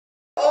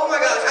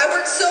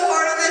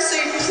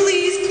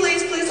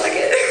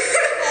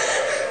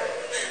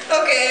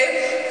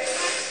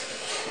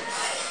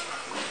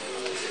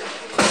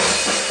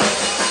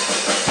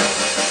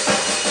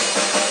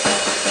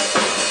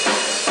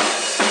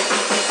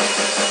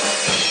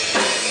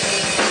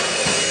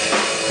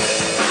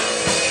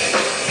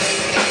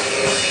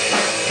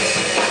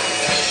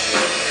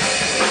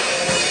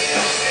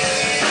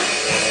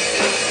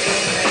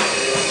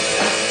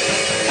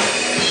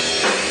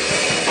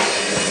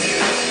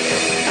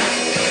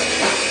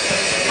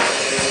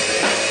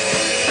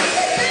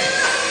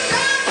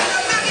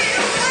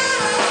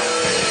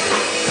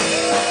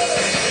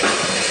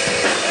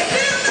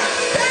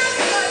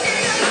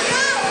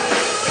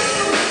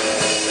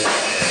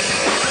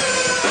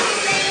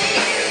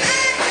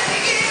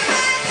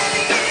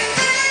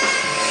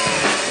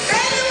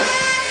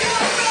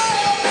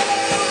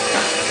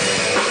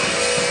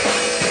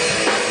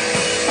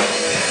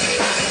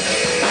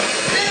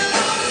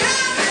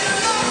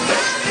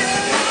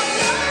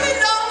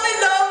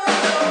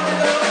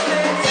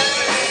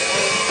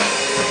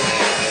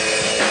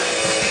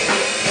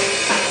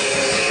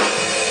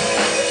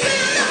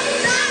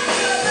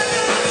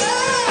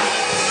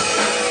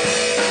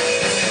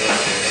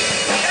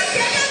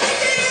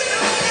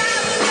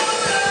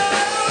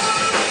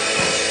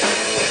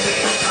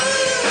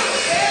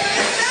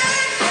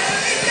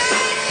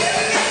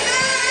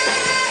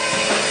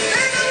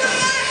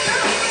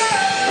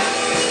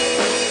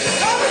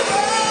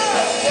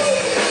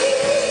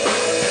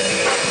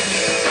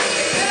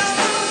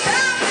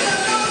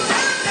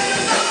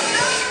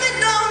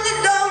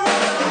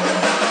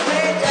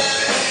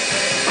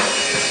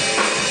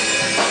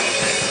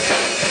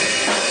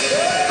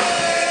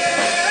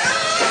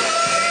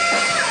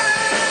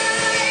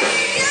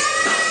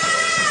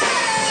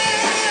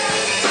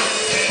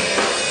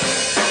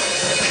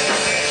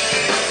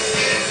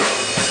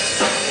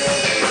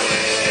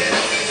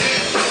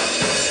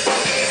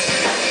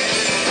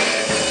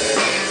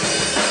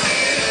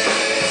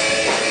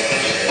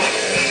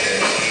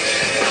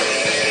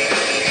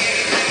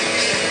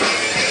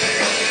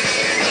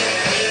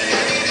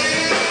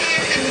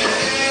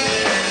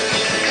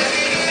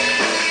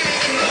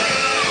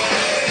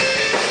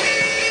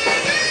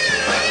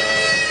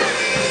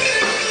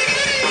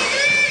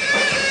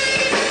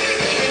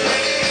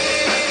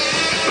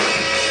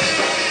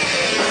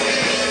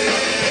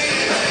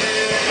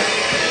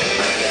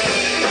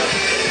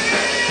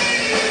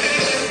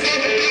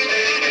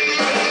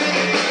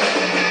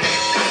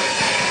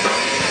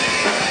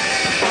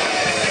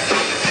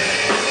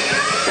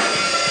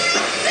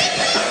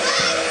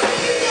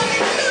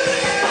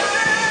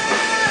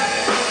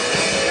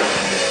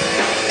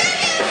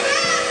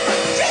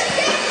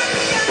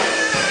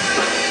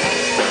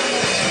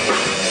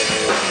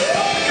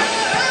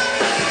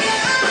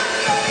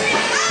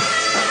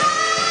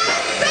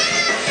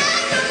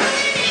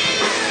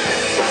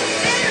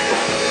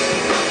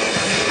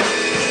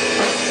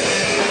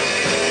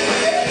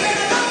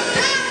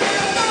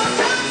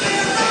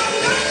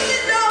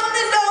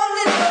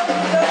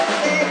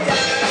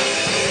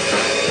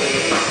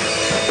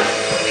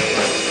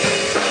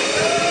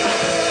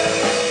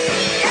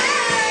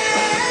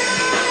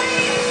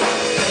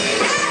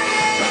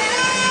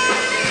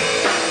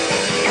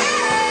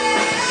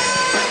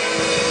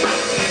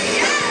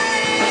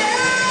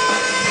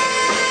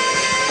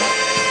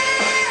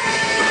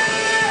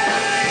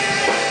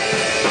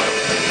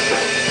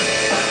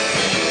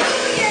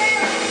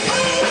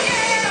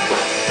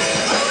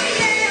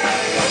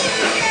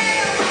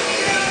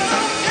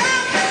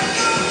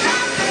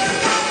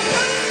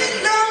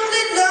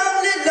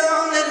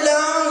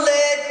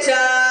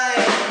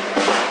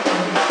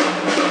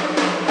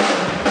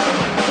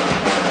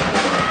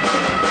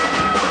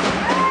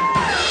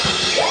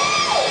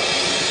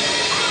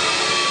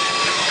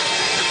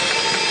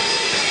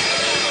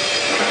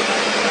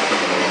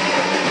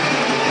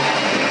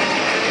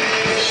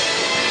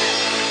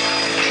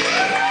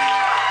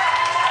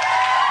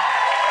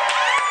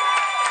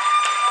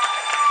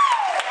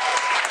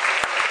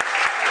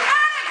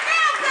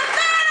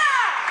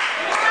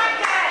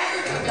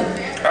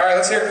right,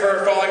 let's hear it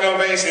for Falling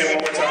Ovation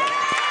one more time.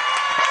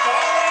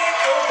 Falling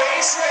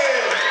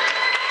Ovation!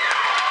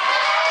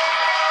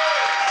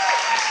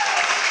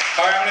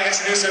 All right, I'm going to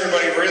introduce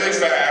everybody really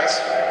fast.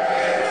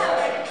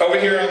 Over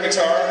here on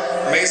guitar,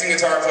 amazing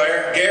guitar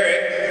player,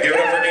 Garrett. Give it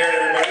up for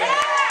Garrett, everybody.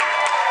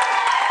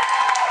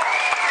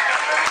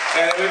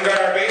 And we've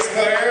got our bass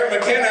player,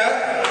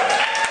 McKenna.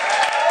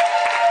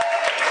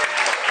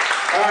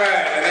 All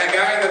right, and that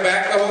guy in the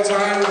back the whole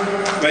time,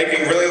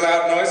 making really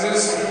loud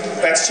noises,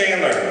 that's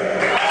Chandler.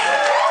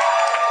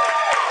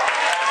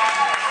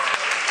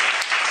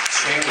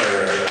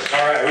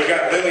 All right, we've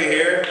got Lily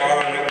here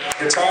on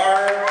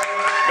guitar,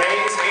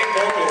 bass, and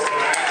vocals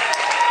tonight.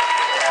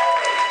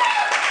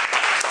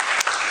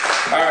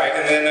 All right,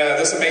 and then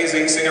this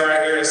amazing singer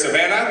right here is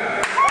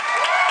Savannah.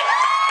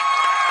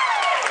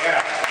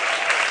 Yeah.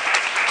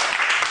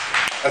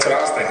 That's what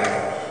I was thinking.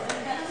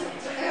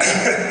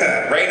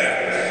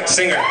 Raina,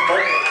 singer,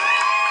 vocals.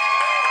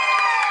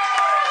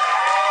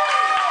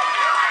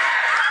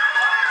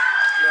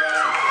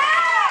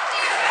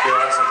 You're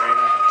awesome,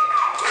 Raina.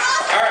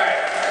 All right,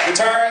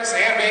 guitarist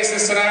and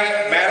bassist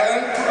tonight,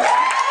 Madeline.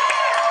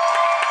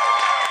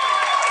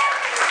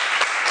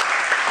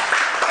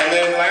 And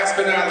then last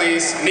but not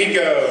least,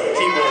 Nico,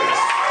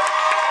 keyboardist.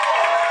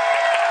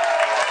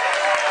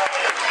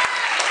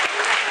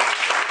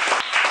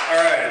 All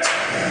right.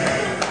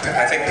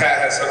 I think Pat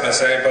has something to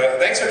say, but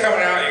thanks for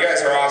coming out. You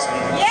guys are awesome.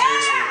 Yeah.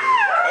 Seriously.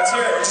 Let's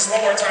hear it just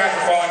one more time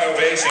for Falling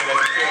Ovation.